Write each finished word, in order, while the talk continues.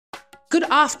Good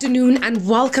afternoon and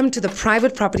welcome to the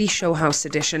Private Property Showhouse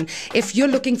edition. If you're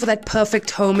looking for that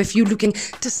perfect home, if you're looking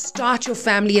to start your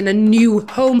family in a new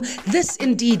home, this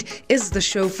indeed is the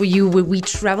show for you, where we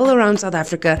travel around South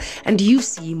Africa and you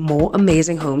see more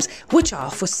amazing homes which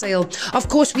are for sale. Of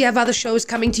course, we have other shows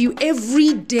coming to you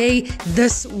every day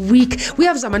this week. We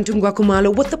have Zamantungwa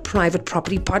Kumalo with the Private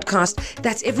Property Podcast.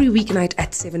 That's every weeknight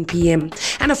at 7 p.m.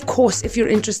 And of course, if you're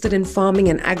interested in farming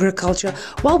and agriculture,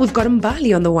 well, we've got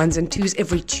Mbali on the ones and twos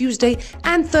every Tuesday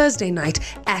and Thursday night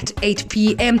at 8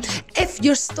 p.m. If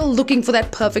you're still looking for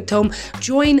that perfect home,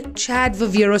 join Chad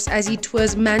Viveros as he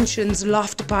tours mansions,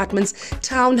 loft apartments,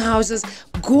 townhouses,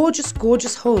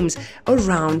 gorgeous homes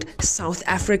around South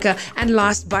Africa. And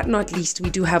last but not least,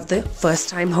 we do have the First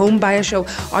Time Home Buyer Show.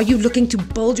 Are you looking to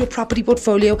build your property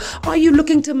portfolio? Are you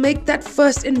looking to make that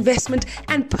first investment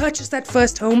and purchase that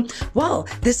first home? Well,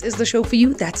 this is the show for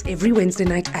you. That's every Wednesday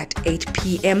night at 8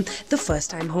 p.m. The First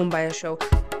Time Home Buyer Show.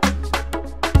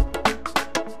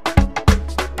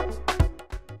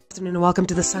 And welcome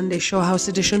to the Sunday Showhouse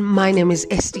edition. My name is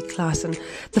Esty Klaassen.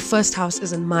 The first house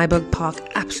is in Myburgh Park.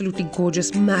 Absolutely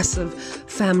gorgeous, massive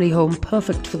family home,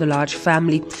 perfect for the large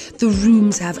family. The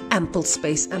rooms have ample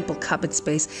space, ample cupboard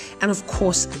space, and of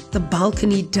course the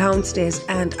balcony downstairs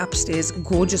and upstairs,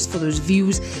 gorgeous for those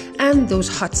views and those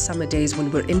hot summer days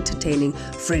when we're entertaining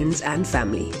friends and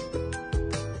family.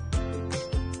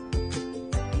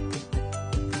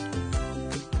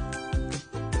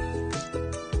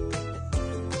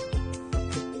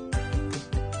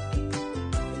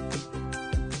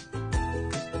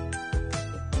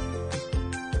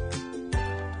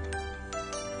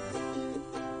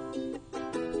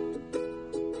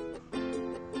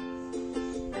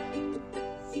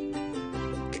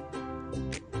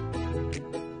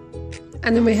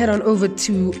 And then we head on over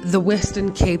to the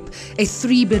Western Cape, a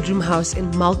 3-bedroom house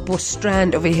in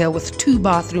Melkbosstrand over here with 2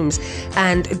 bathrooms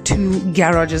and 2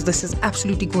 garages. This is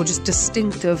absolutely gorgeous,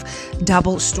 distinctive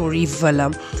double-story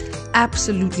villa.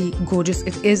 Absolutely gorgeous.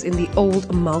 It is in the old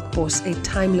Melkbos, a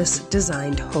timeless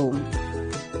designed home.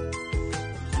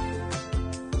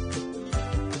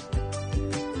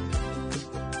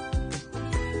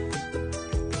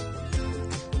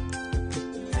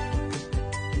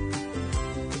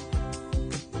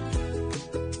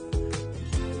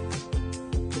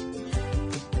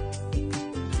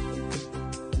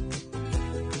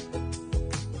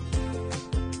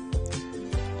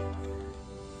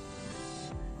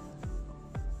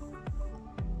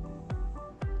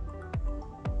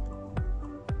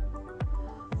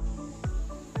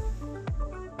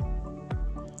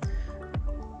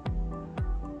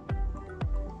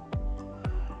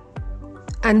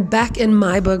 And back in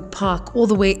Myburgh Park, all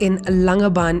the way in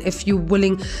Langebaan, if you're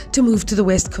willing to move to the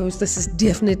West Coast, this is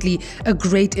definitely a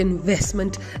great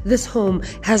investment. This home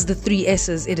has the 3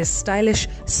 S's. It is stylish,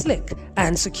 slick,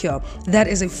 and secure. That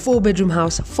is a 4-bedroom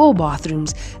house, 4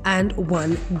 bathrooms, and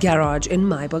 1 garage in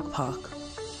Myburgh Park.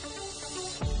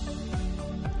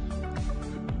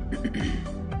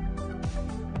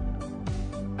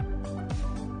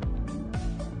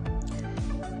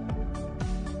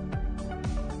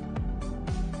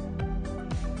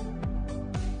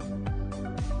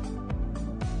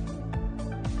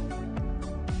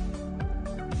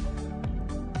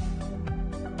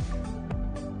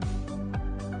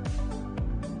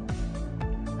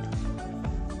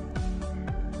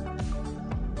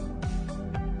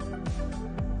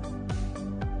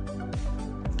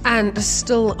 And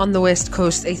still on the West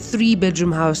Coast, a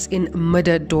 3-bedroom house in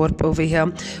Middedorp over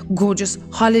here. Gorgeous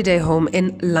holiday home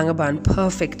in Langebaan,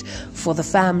 perfect for the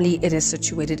family. It is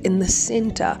situated in the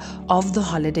center of the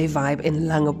holiday vibe in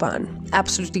Langebaan.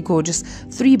 Absolutely gorgeous,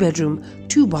 3-bedroom,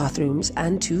 2 bathrooms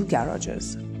and 2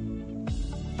 garages.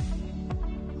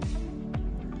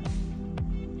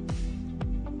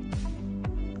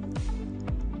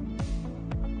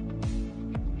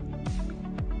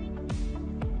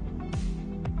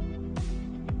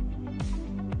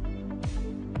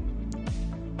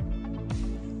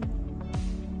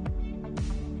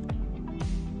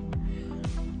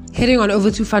 Heading on over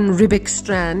to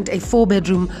Riebeeckstrand, a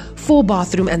 4-bedroom,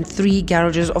 4-bathroom and 3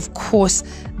 garages. Of course,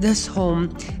 this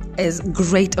home is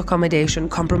great accommodation,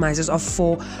 compromises of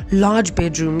 4 large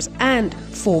bedrooms and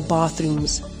 4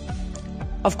 bathrooms.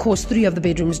 Of course, 3 of the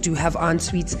bedrooms do have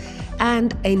en-suites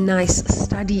and a nice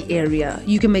study area.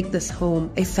 You can make this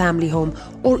home a family home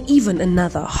or even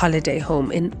another holiday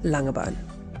home in Langebaan.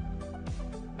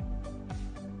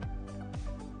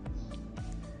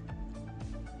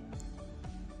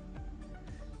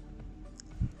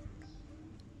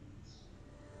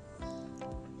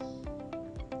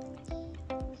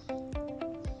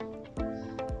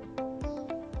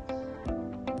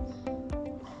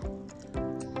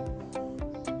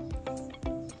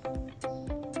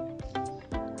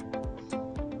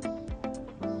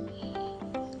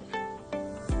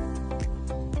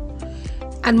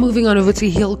 And moving on over to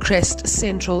Hillcrest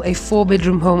Central, a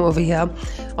 4-bedroom home over here.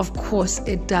 Of course,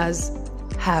 it does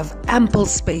have ample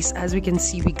space. As we can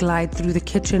see, we glide through the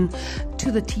kitchen to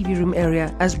the TV room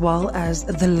area as well as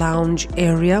the lounge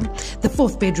area. The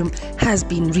 4th bedroom has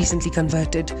been recently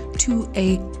converted to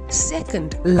a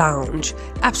 2nd lounge.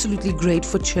 Absolutely great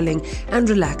for chilling and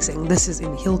relaxing. This is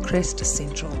in Hillcrest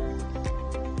Central.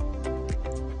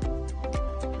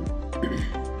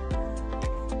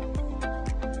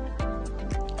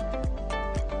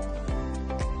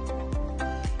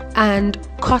 And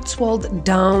Cotswold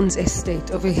Downs estate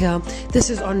over here.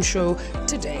 This is on show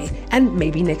today and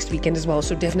maybe next weekend as well,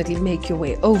 so definitely make your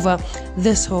way over.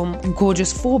 This home,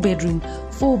 gorgeous 4-bedroom,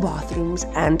 4 bathrooms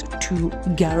and 2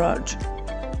 garage.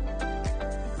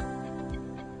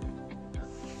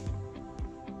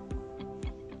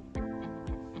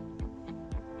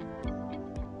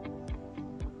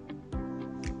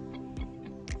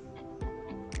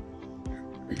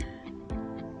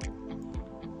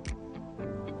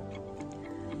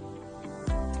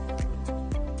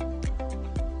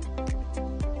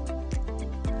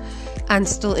 And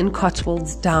still in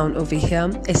Cotswolds Down over here,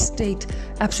 estate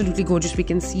absolutely gorgeous. We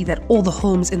can see that all the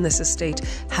homes in this estate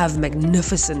have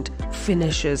magnificent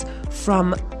finishes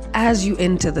from as you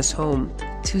enter this home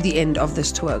to the end of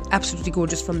this tour. Absolutely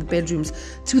gorgeous, from the bedrooms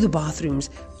to the bathrooms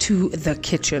to the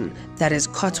kitchen. That is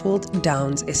Cotswold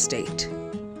Downs estate.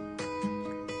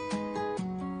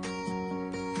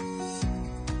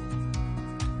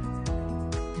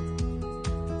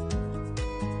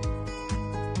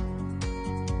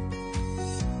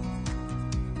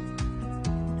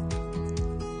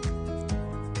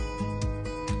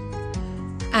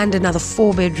 And another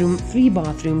 4-bedroom, 3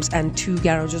 bathrooms and 2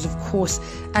 garages. Of course,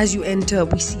 as you enter,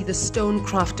 we see the stone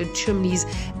crafted chimneys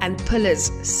and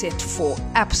pillars set for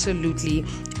absolutely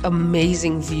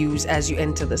amazing views as you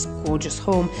enter this gorgeous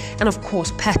home. And of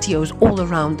course, patios all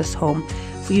around this home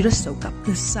for you to soak up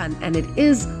the sun. And it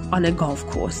is on a golf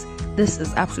course. This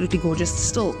is absolutely gorgeous.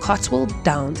 Still Cotswold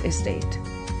Downs estate.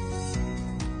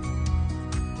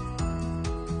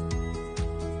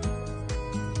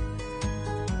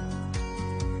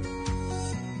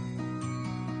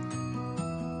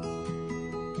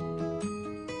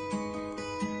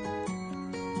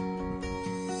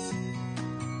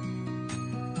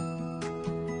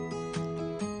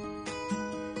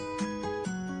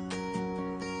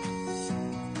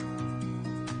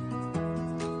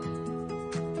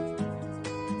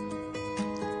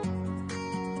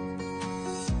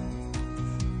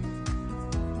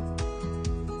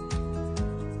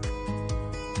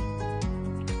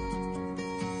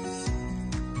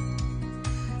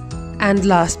 And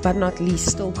last but not least,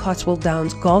 still Cotswold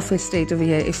Downs Golf Estate over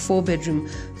here, a 4-bedroom,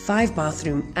 5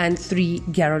 bathroom and 3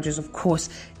 garages. Of course,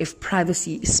 if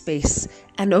privacy, space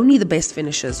and only the best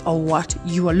finishes are what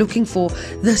you are looking for,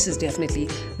 this is definitely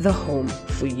the home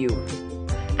for you.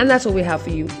 And that's all we have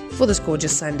for you for this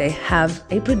gorgeous Sunday. Have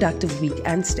a productive week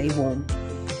and stay warm.